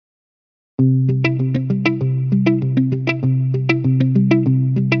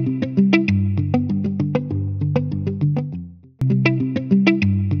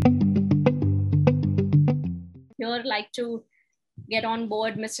get on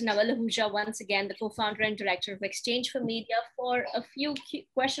board Mr. Nawal Ahuja once again, the co-founder and director of exchange4media, for a few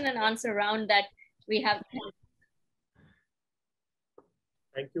question and answer round that we have.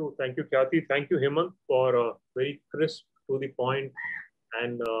 Thank you, Khyati. Thank you, Hemant, for very crisp, to the point,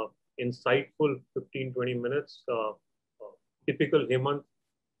 and insightful 15-20 minutes. Typical Hemant,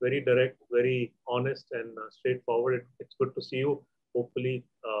 very direct, very honest, and straightforward. It's good to see you. Hopefully,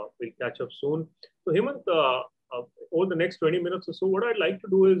 we'll catch up soon. So, Hemant, over the next 20 minutes or so, what I'd like to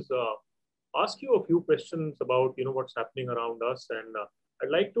do is ask you a few questions about what's happening around us, and I'd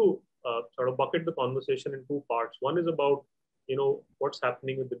like to sort of bucket the conversation in two parts. One is about what's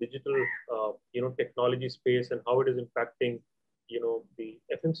happening with the digital technology space and how it is impacting the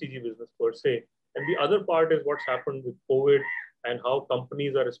FMCG business per se, and the other part is what's happened with COVID and how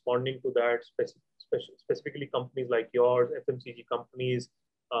companies are responding to that, specifically companies like yours, FMCG companies,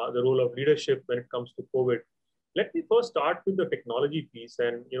 the role of leadership when it comes to COVID. Let me first start with the technology piece,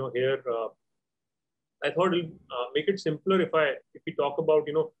 and here I thought it'll make it simpler if we talk about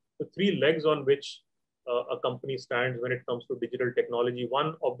the three legs on which a company stands when it comes to digital technology.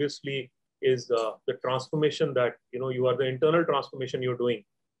 One obviously is the transformation that you are the internal transformation you're doing,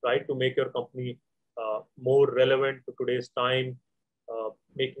 right, to make your company more relevant to today's time,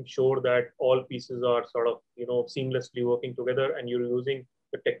 making sure that all pieces are sort of seamlessly working together, and you're using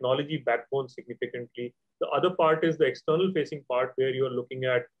the technology backbone significantly. The other part is the external facing part, where you're looking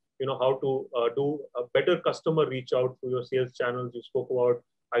at how to do a better customer reach out through your sales channels. You spoke about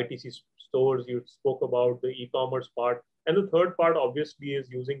ITC stores, you spoke about the e-commerce part, and the third part obviously is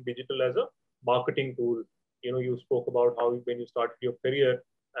using digital as a marketing tool. You spoke about how when you started your career,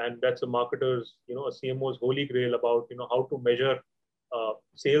 and that's a marketer's, a CMO's holy grail about how to measure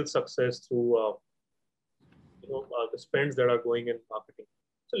sales success through the spends that are going in marketing.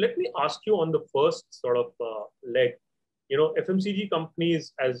 So let me ask you on the first sort of leg. FMCG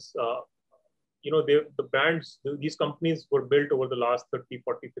companies, as the brands, these companies were built over the last 30,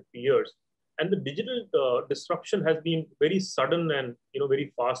 40, 50 years. And the digital disruption has been very sudden and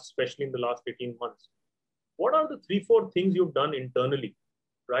very fast, especially in the last 18 months. What are the 3-4 things you've done internally,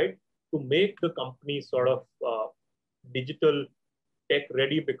 right, to make the company sort of digital tech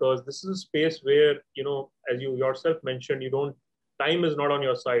ready? Because this is a space where, as you yourself mentioned, time is not on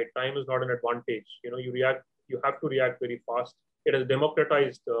your side. Time is not an advantage. You have to react very fast. It has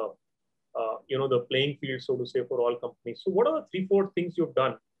democratized, the playing field, so to say, for all companies. So what are the 3-4 things you've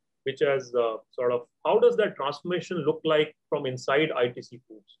done, which has sort of, how does that transformation look like from inside ITC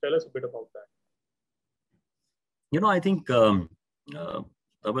Foods? Tell us a bit about that. I think,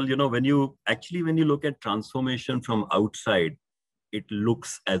 Nawal, when you look at transformation from outside, it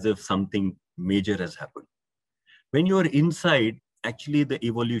looks as if something major has happened. When you are inside, actually the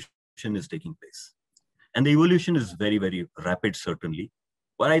evolution is taking place. And the evolution is very, very rapid, certainly.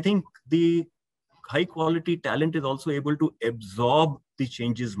 But I think the high quality talent is also able to absorb the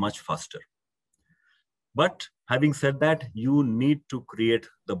changes much faster. But having said that, you need to create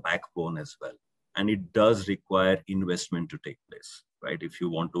the backbone as well. And it does require investment to take place, right? If you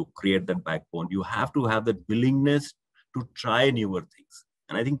want to create that backbone, you have to have that willingness to try newer things.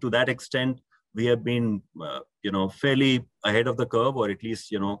 And I think to that extent, we have been, fairly ahead of the curve, or at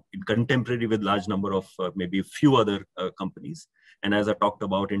least, in contemporary with large number of maybe a few other companies. And as I talked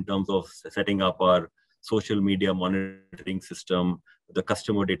about in terms of setting up our social media monitoring system, the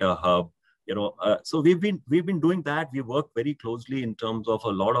customer data hub, so we've been doing that. We work very closely in terms of a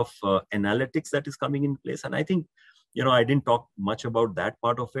lot of analytics that is coming in place. And I think, I didn't talk much about that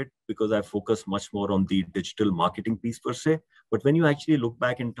part of it because I focus much more on the digital marketing piece per se. But when you actually look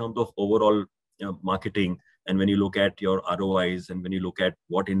back in terms of overall marketing, and when you look at your ROIs, and when you look at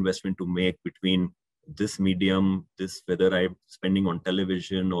what investment to make between this medium, whether I'm spending on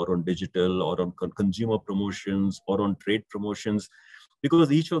television or on digital or on consumer promotions or on trade promotions,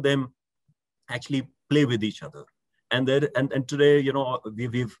 because each of them actually play with each other. And today,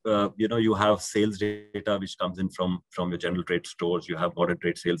 you have sales data which comes in from your general trade stores. You have modern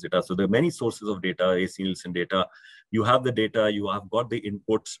trade sales data. So there are many sources of data, AC Nielsen data. You have the data. You have got the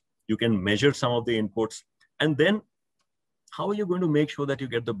inputs. You can measure some of the inputs. And then how are you going to make sure that you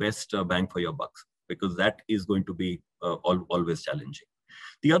get the best bang for your bucks? Because that is going to be always challenging.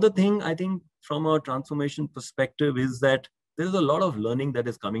 The other thing, I think, from a transformation perspective is that there's a lot of learning that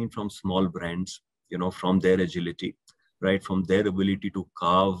is coming from small brands, from their agility, right? From their ability to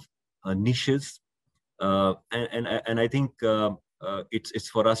carve niches. And I think it's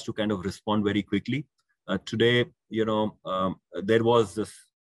for us to kind of respond very quickly. Today, there was this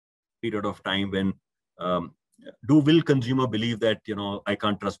period of time when will consumer believe that, I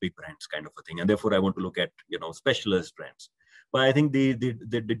can't trust big brands kind of a thing. And therefore, I want to look at, specialist brands. But I think the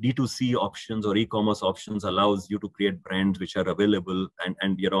D2C options or e-commerce options allows you to create brands which are available,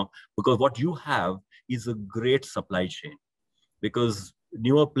 and because what you have is a great supply chain. Because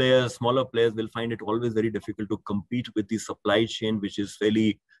newer players, smaller players will find it always very difficult to compete with the supply chain, which is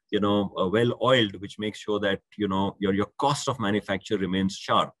fairly, well oiled, which makes sure that, your cost of manufacture remains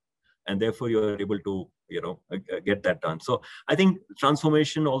sharp. And therefore you're able to, get that done. So I think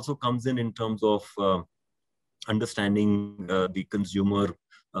transformation also comes in terms of understanding the consumer,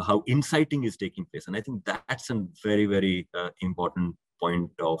 how inciting is taking place. And I think that's a very, very important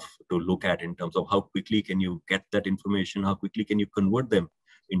point to look at in terms of how quickly can you get that information, how quickly can you convert them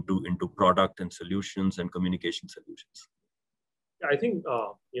into product and solutions and communication solutions. I think,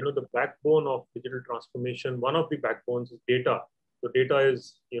 the backbone of digital transformation, one of the backbones is data. So data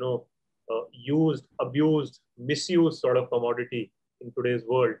is, used, abused, misused sort of commodity in today's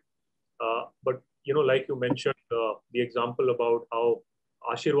world. But, like you mentioned, the example about how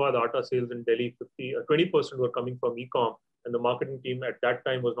Ashirwad Atta sales in Delhi, 20% were coming from e-com, and the marketing team at that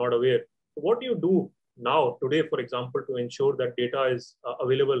time was not aware. So what do you do now, today, for example, to ensure that data is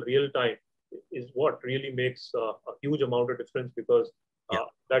available real time, is what really makes a huge amount of difference, because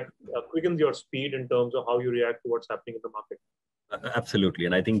that quickens your speed in terms of how you react to what's happening in the market. Absolutely.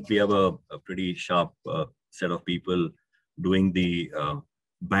 And I think we have a pretty sharp set of people doing the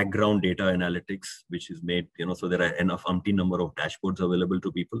background data analytics, which is made, so there are enough umpteen number of dashboards available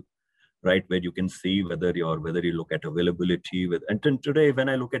to people, right, where you can see whether you look at availability and today when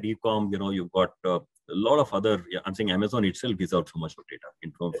I look at e-com, you've got a lot of other, I'm saying Amazon itself gives out so much of data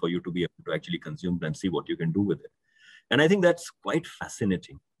in terms for you to be able to actually consume and see what you can do with it. And I think that's quite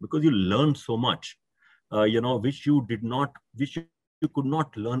fascinating, because you learn so much, which you could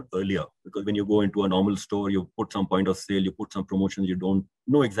not learn earlier. Because when you go into a normal store, you put some point of sale, you put some promotions, you don't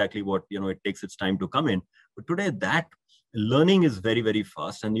know exactly what, it takes its time to come in. But today that learning is very, very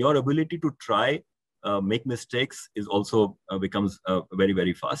fast, and your ability to try, make mistakes is also becomes very,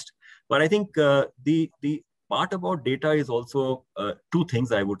 very fast. But I think the part about data is also two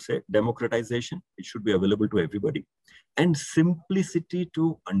things, I would say: democratization, it should be available to everybody, and simplicity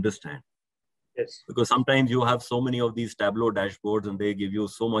to understand. Yes. Because sometimes you have so many of these Tableau dashboards and they give you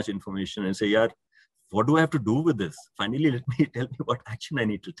so much information and say, yeah, what do I have to do with this? Finally, tell me what action I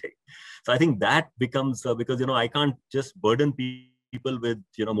need to take. So I think that becomes, because, I can't just burden people with,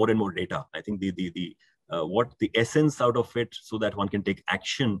 more and more data. I think what the essence out of it, so that one can take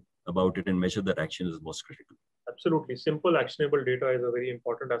action about it and measure that action, is most critical. Absolutely. Simple, actionable data is a very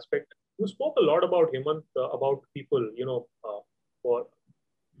important aspect. You spoke a lot about Hemant, about people, for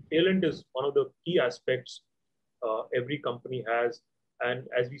talent is one of the key aspects every company has. And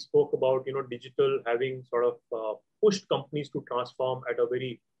as we spoke about, digital having sort of pushed companies to transform at a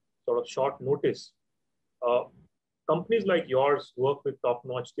very sort of short notice. Companies like yours work with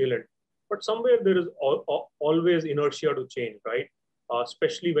top-notch talent, but somewhere there is always inertia to change, right?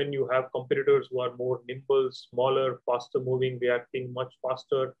 Especially when you have competitors who are more nimble, smaller, faster moving, reacting much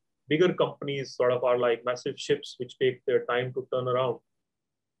faster. Bigger companies sort of are like massive ships which take their time to turn around.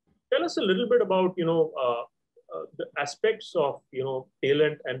 Tell us a little bit about, the aspects of,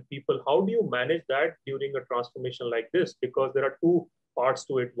 talent and people. How do you manage that during a transformation like this? Because there are two parts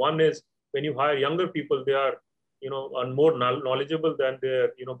to it. One is when you hire younger people, they are, more knowledgeable than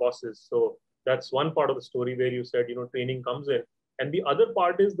their, bosses. So that's one part of the story where you said, training comes in. And the other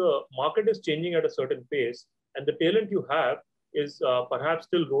part is the market is changing at a certain pace, and the talent you have is perhaps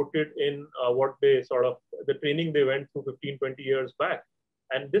still rooted in what they sort of, the training they went through 15, 20 years back.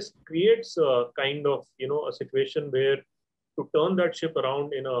 And this creates a kind of, a situation where to turn that ship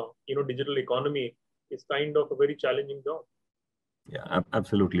around in a, digital economy is kind of a very challenging job. Yeah,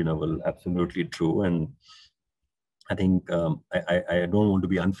 absolutely, Nawal. Absolutely true. And I think I don't want to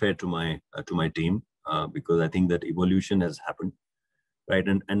be unfair to my team, because I think that evolution has happened, right?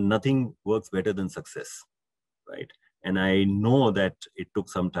 And nothing works better than success, right? And I know that it took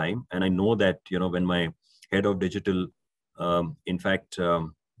some time, and I know that when my head of digital, in fact,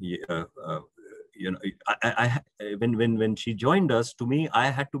 when she joined us, to me, I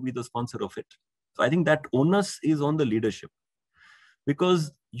had to be the sponsor of it. So I think that onus is on the leadership,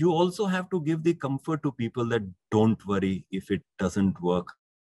 because you also have to give the comfort to people that don't worry if it doesn't work.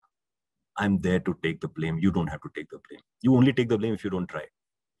 I'm there to take the blame. You don't have to take the blame. You only take the blame if you don't try.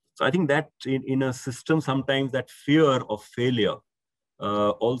 So I think that in a system, sometimes that fear of failure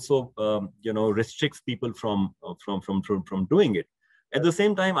also restricts people from doing it. At the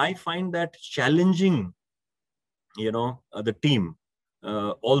same time, I find that challenging the team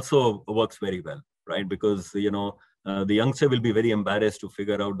also works very well, right? Because the youngster will be very embarrassed to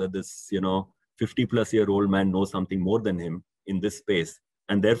figure out that this 50-plus-year-old man knows something more than him, in this space.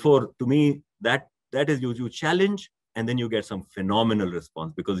 And therefore, to me, that is you challenge, and then you get some phenomenal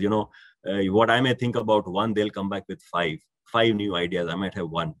response, because, what I may think about one, they'll come back with five new ideas. I might have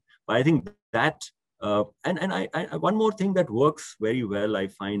one. But I think that, one more thing that works very well, I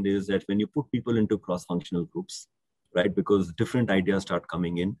find, is that when you put people into cross-functional groups, right? Because different ideas start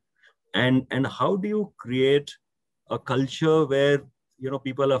coming in. And how do you create a culture where,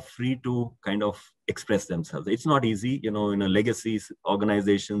 people are free to kind of express themselves? It's not easy, in a legacy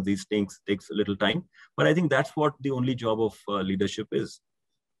organization, these things takes a little time, but I think that's what the only job of leadership is.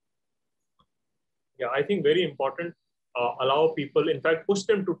 Yeah, I think very important. Allow people, in fact, push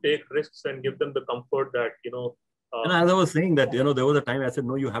them to take risks and give them the comfort that, and as I was saying that, there was a time I said,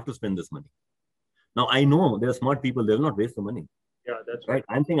 no, you have to spend this money. Now I know there are smart people, they'll not waste the money. Yeah, that's right.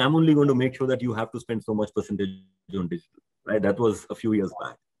 I'm saying I'm only going to make sure that you have to spend so much percentage on digital, right? That was a few years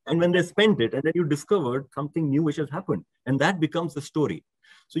back. And when they spent it, and then you discovered something new which has happened, and that becomes the story.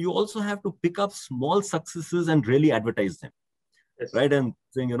 So you also have to pick up small successes and really advertise them, yes. Right? And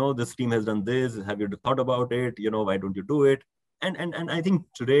saying, this team has done this. Have you thought about it? Why don't you do it? And I think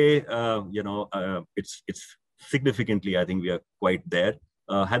today, it's significantly, I think we are quite there.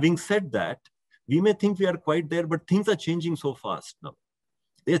 Having said that, we may think we are quite there, but things are changing so fast now.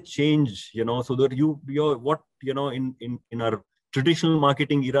 They change, so that in our traditional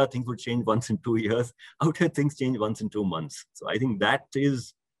marketing era, things would change once in 2 years. Out here, things change once in 2 months. So I think that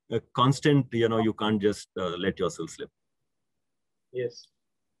is a constant, you can't just let yourself slip. Yes.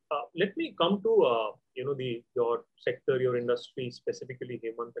 Let me come to, your sector, your industry, specifically,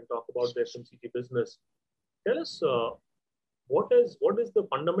 Hemant, and talk about the FMCG business. Tell us, what is the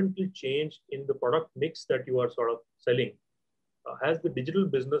fundamental change in the product mix that you are sort of selling? Has the digital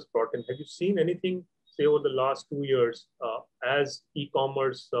business brought in? Have you seen anything, say, over the last 2 years, as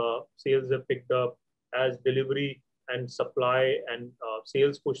e-commerce sales have picked up, as delivery and supply and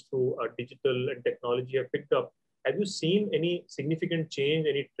sales push through digital and technology have picked up? Have you seen any significant change,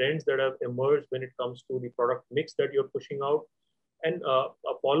 any trends that have emerged when it comes to the product mix that you're pushing out? And a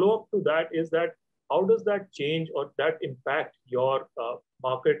follow-up to that is that, how does that change or that impact your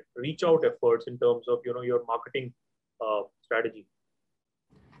market reach out efforts in terms of, your marketing strategy?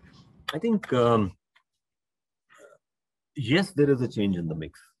 I think, yes, there is a change in the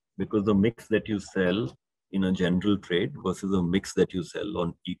mix, because the mix that you sell in a general trade versus a mix that you sell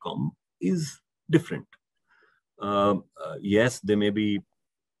on e-com is different. Yes, there may be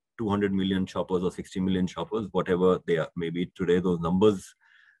 200 million shoppers or 60 million shoppers, whatever they are. Maybe today those numbers,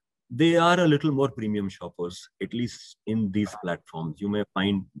 they are a little more premium shoppers, at least in these platforms. You may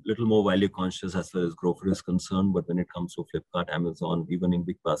find a little more value conscious as far as grocery is concerned, but when it comes to Flipkart, Amazon, even in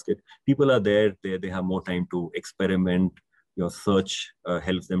Big Basket, people are there. They have more time to experiment. Your search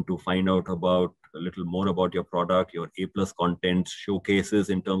helps them to find out about a little more about your product. Your A+ content showcases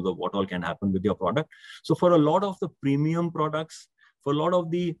in terms of what all can happen with your product. So for a lot of the premium products, for a lot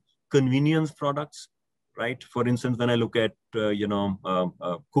of the convenience products, right? For instance, when I look at,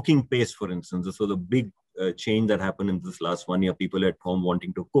 cooking paste, for instance, this was a big change that happened in this last 1 year. People at home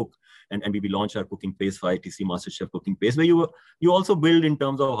wanting to cook, and we launched our cooking paste for ITC MasterChef cooking paste, where you also build in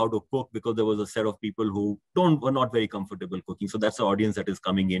terms of how to cook, because there was a set of people who were not very comfortable cooking. So that's the audience that is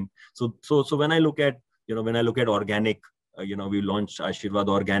coming in. So when I look at, organic, we launched Ashirwad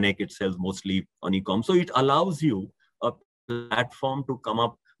Organic. It sells mostly on e-com. So it allows you a platform to come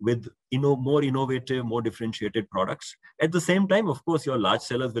up with more innovative, more differentiated products. At the same time, of course, your large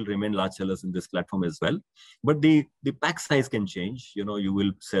sellers will remain large sellers in this platform as well. But the pack size can change. You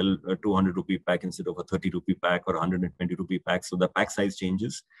will sell a 200 rupee pack instead of a 30 rupee pack or 120 rupee pack. So the pack size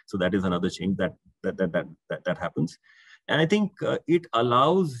changes. So that is another change that happens. And I think it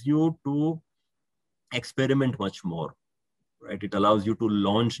allows you to experiment much more. Right, it allows you to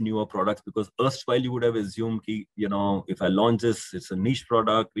launch newer products, because erstwhile you would have assumed, if I launch this, it's a niche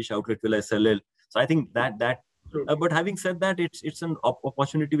product. Which outlet will I sell it? So I think that. But having said that, it's an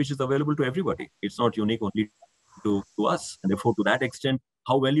opportunity which is available to everybody. It's not unique only to us, and therefore, to that extent,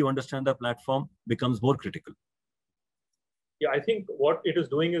 how well you understand the platform becomes more critical. Yeah, I think what it is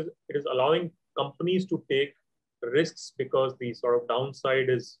doing is it is allowing companies to take risks, because the sort of downside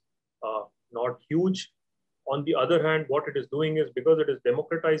is not huge. On the other hand, what it is doing is, because it is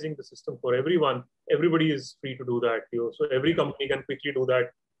democratizing the system for everyone, everybody is free to do that. So every company can quickly do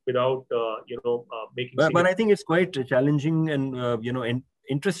that without, making. But I think it's quite challenging and,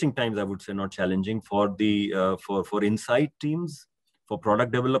 interesting times, I would say, not challenging for the for insight teams, for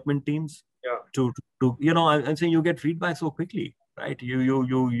product development teams. Yeah. To I'm saying you get feedback so quickly, right?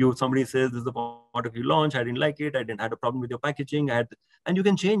 Somebody says, this is the product you launch. I didn't like it. I had a problem with your packaging. And you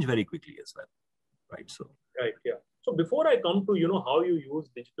can change very quickly as well, right? So. Right. Yeah. So before I come to, how you use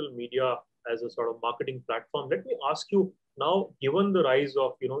digital media as a sort of marketing platform, let me ask you now, given the rise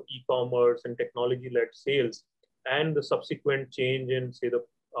of, e-commerce and technology-led sales and the subsequent change in, say, the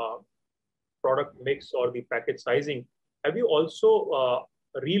product mix or the package sizing, have you also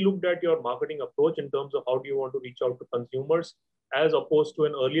re-looked at your marketing approach in terms of how do you want to reach out to consumers, as opposed to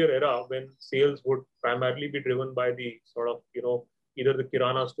an earlier era when sales would primarily be driven by the sort of, either the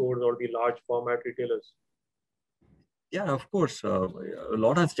Kirana stores or the large format retailers? Yeah, of course. A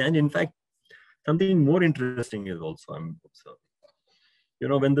lot has changed. In fact, something more interesting is also I'm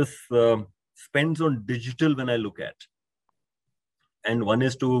observing. When this spends on digital, when I look at, and one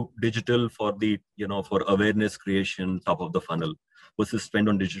is to digital for the, for awareness creation, top of the funnel, versus spend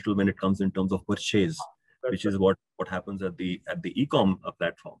on digital when it comes in terms of purchase, which is what happens at the e-com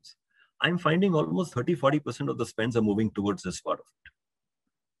platforms. I'm finding almost 30-40% of the spends are moving towards this part of it.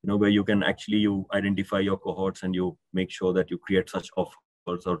 Where you can actually, you identify your cohorts and you make sure that you create such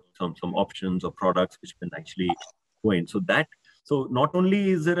offers or some options or products which can actually go in. So not only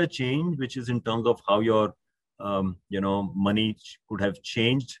is there a change, which is in terms of how your money could have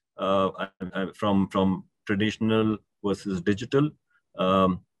changed from traditional versus digital,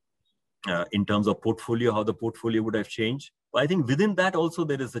 in terms of portfolio, how the portfolio would have changed. But I think within that also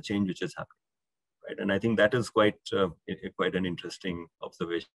there is a change which is happening. Right. And I think that is quite an interesting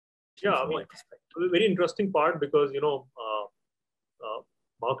observation. Yeah, from my perspective. A very interesting part, because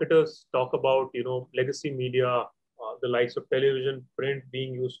marketers talk about legacy media, the likes of television, print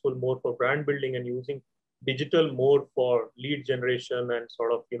being useful more for brand building and using digital more for lead generation and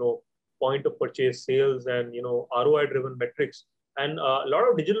sort of point of purchase sales and ROI driven metrics. And a lot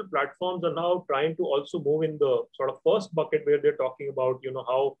of digital platforms are now trying to also move in the sort of first bucket, where they're talking about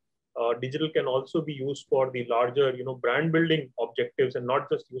how digital can also be used for the larger, brand building objectives and not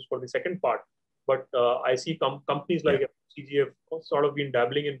just used for the second part. But I see companies like CGF sort of been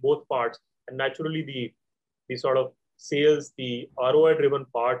dabbling in both parts, and naturally the sort of sales, the ROI driven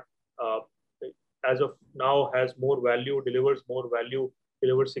part, as of now has more value, delivers more value,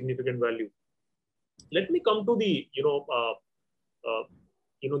 delivers significant value. Let me come to the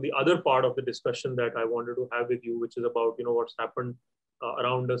the other part of the discussion that I wanted to have with you, which is about what's happened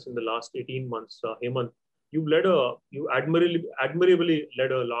around us in the last 18 months. Hemant, you admirably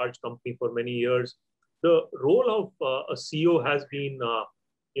led a large company for many years. The role of a CEO has been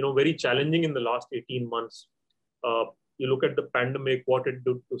very challenging in the last 18 months. You look at the pandemic, what it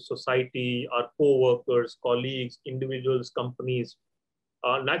did to society, our co-workers, colleagues, individuals, companies.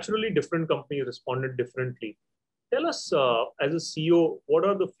 Naturally, different companies responded differently. Tell us, as a CEO, what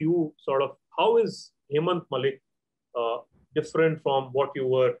are the few sort of, how is Hemant Malik different from what you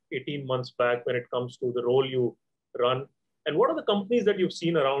were 18 months back when it comes to the role you run? And what are the companies that you've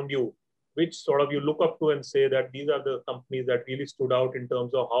seen around you, which sort of you look up to and say that these are the companies that really stood out in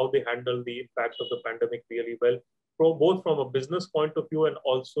terms of how they handle the impact of the pandemic really well, both from a business point of view and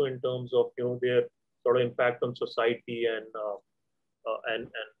also in terms of their sort of impact on society and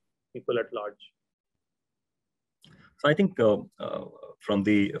people at large? So I think from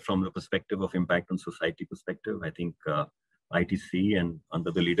the perspective of impact on society perspective, I think ITC and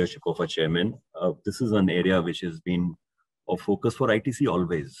under the leadership of our chairman, this is an area which has been of focus for ITC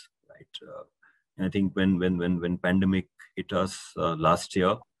always, right? And I think when pandemic hit us last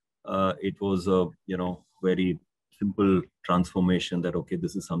year, it was a very simple transformation that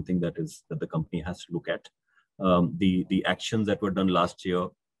this is something that the company has to look at. The actions that were done last year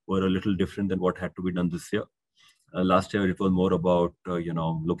were a little different than what had to be done this year. Last year, it was more about,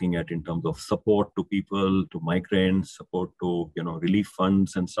 looking at in terms of support to people, to migrants, support to, relief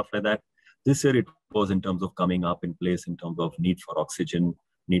funds and stuff like that. This year, it was in terms of coming up in place in terms of need for oxygen,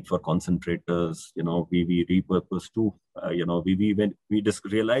 need for concentrators. We repurposed to, we just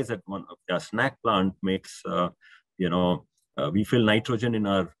realized that a snack plant makes, we fill nitrogen in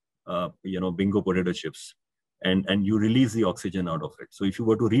our, bingo potato chips, and you release the oxygen out of it. So if you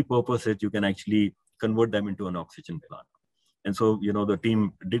were to repurpose it, you can actually convert them into an oxygen plant. And so, the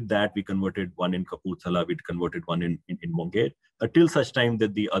team did that. We converted one in Kapurthala, we converted one in Munger, till such time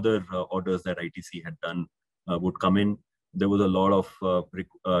that the other orders that ITC had done would come in. There was a lot of,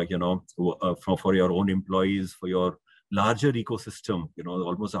 for your own employees, for your larger ecosystem,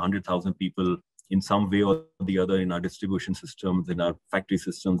 almost 100,000 people in some way or the other in our distribution systems, in our factory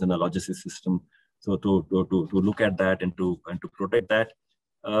systems, in our logistics system. So to look at that and to protect that.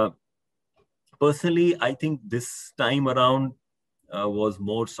 Personally, I think this time around was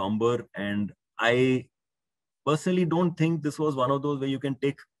more somber, and I personally don't think this was one of those where you can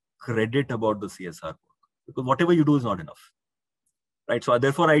take credit about the CSR work, because whatever you do is not enough. right? So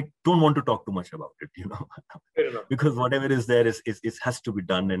therefore, I don't want to talk too much about it, Fair enough. because whatever is there is has to be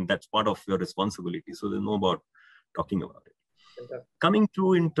done, and that's part of your responsibility. So there's no about talking about it. Fantastic. Coming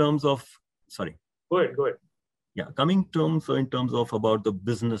to in terms of, sorry. Go ahead. Yeah, coming in terms of about the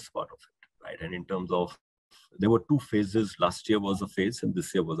business part of it, right? And in terms of, there were two phases. Last year was a phase, and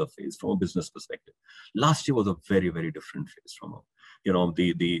this year was a phase from a business perspective. Last year was a very, very different phase from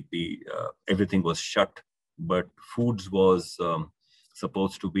everything was shut, but foods was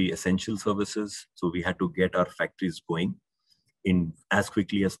supposed to be essential services. So we had to get our factories going in as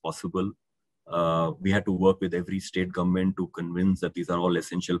quickly as possible. We had to work with every state government to convince that these are all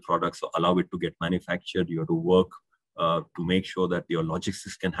essential products, so allow it to get manufactured. You have to work to make sure that your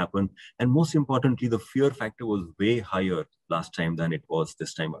logistics can happen. And most importantly, the fear factor was way higher last time than it was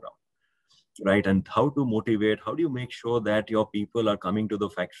this time around, right? And how to motivate, how do you make sure that your people are coming to the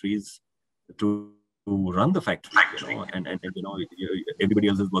factories to run the factory, and everybody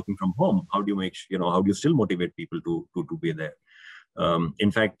else is working from home. How do you make, how do you still motivate people to be there?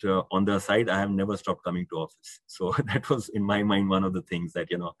 In fact, on the side, I have never stopped coming to office. So that was in my mind one of the things that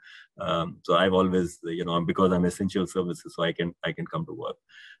so I've always because I'm essential services, so I can come to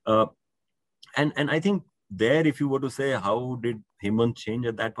work. And I think there, if you were to say how did Hemant change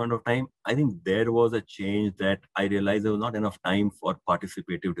at that point of time, I think there was a change that I realized there was not enough time for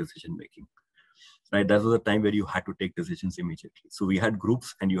participative decision making. Right, that was a time where you had to take decisions immediately. So we had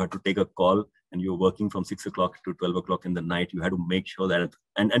groups, and you had to take a call, and you were working from 6 o'clock to 12 o'clock in the night. You had to make sure that,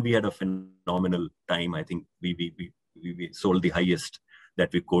 and we had a phenomenal time. I think we sold the highest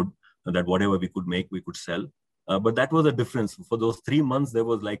that we could, that whatever we could make, we could sell. But that was a difference. For those 3 months, there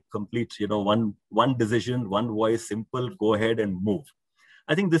was like complete, one decision, one voice, simple, go ahead and move.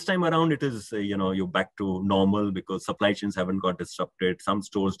 I think this time around, it is, you're back to normal because supply chains haven't got disrupted. Some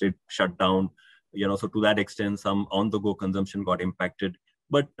stores did shut down. So to that extent, some on-the-go consumption got impacted.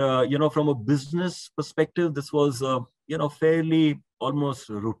 But, from a business perspective, this was, fairly almost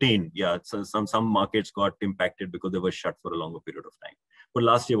routine. Yeah, so some markets got impacted because they were shut for a longer period of time. But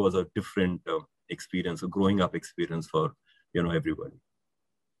last year was a different experience, a growing up experience for, everybody.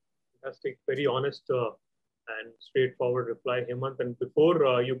 Fantastic. Very honest and straightforward reply, Hemant. And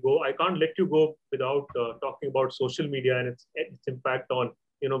before you go, I can't let you go without talking about social media and its impact on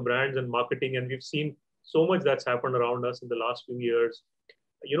brands and marketing. And we've seen so much that's happened around us in the last few years.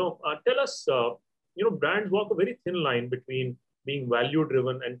 Tell us, brands walk a very thin line between being value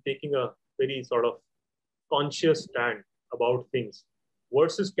driven and taking a very sort of conscious stand about things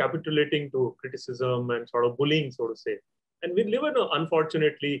versus capitulating to criticism and sort of bullying, so to say. And we live in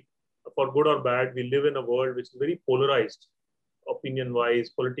unfortunately, for good or bad, we live in a world which is very polarized, opinion wise,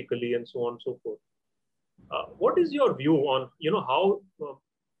 politically, and so on and so forth. What is your view on, how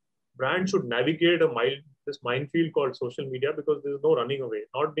brands should navigate this minefield called social media, because there's no running away.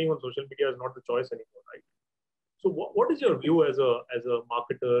 Not being on social media is not the choice anymore, right? So what is your view as a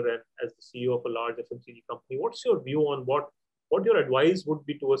marketer and as the CEO of a large FMCG company? What's your view on what your advice would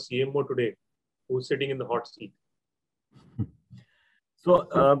be to a CMO today who's sitting in the hot seat? So,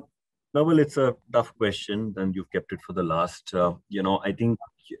 Nawal, it's a tough question, and you've kept it for the last. I think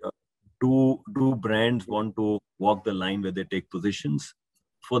do brands want to walk the line where they take positions?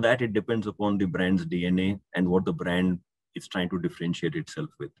 For that, it depends upon the brand's DNA and what the brand is trying to differentiate itself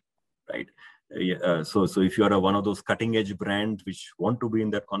with, right? So if you are one of those cutting edge brands which want to be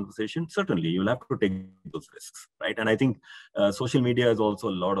in that conversation, certainly you'll have to take those risks, right? And I think social media is also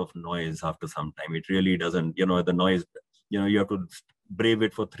a lot of noise after some time. It really doesn't, the noise, you have to brave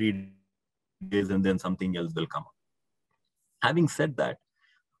it for 3 days and then something else will come up. Having said that,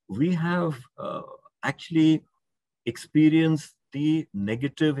 we have actually experienced the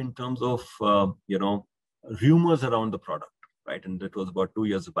negative in terms of, rumors around the product, right? And that was about 2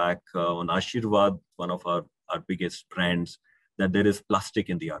 years back on Ashirwad, one of our biggest brands, that there is plastic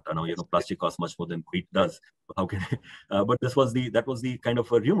in the atta. Now, plastic costs much more than wheat does. How can but that was the kind of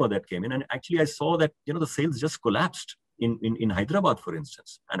a rumor that came in. And actually I saw that, the sales just collapsed in Hyderabad, for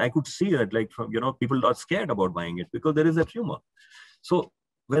instance. And I could see that, like, from, people are scared about buying it because there is a rumor. So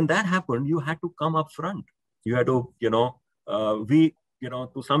when that happened, you had to come up front. You had to, to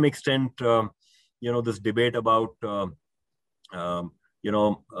some extent, this debate about,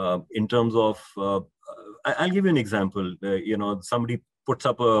 in terms of, I'll give you an example. Somebody puts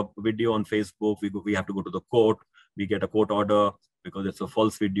up a video on Facebook. We have to go to the court. We get a court order because it's a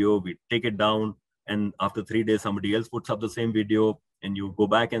false video. We take it down. And after 3 days, somebody else puts up the same video. And you go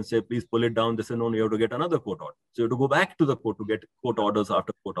back and say, please pull it down. They say, no, you have to get another court order. So you have to go back to the court to get court orders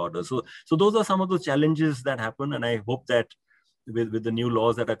after court orders. So those are some of the challenges that happen. And I hope that with the new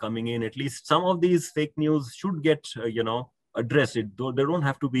laws that are coming in, at least some of these fake news should get, address it, though they don't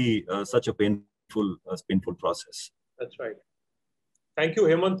have to be such a painful process. That's right. Thank you,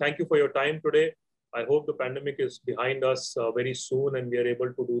 Hemant. Thank you for your time today. I hope the pandemic is behind us very soon and we are able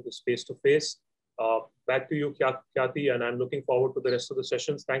to do this face-to-face. Back to you, Khyati, and I'm looking forward to the rest of the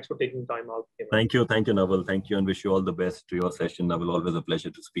sessions. Thanks for taking time out, Hemant. Thank you, Nawal. Thank you, and wish you all the best to your session. Nawal, always a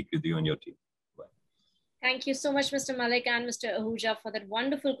pleasure to speak with you and your team. Bye. Thank you so much, Mr. Malik and Mr. Ahuja, for that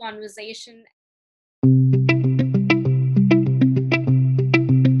wonderful conversation.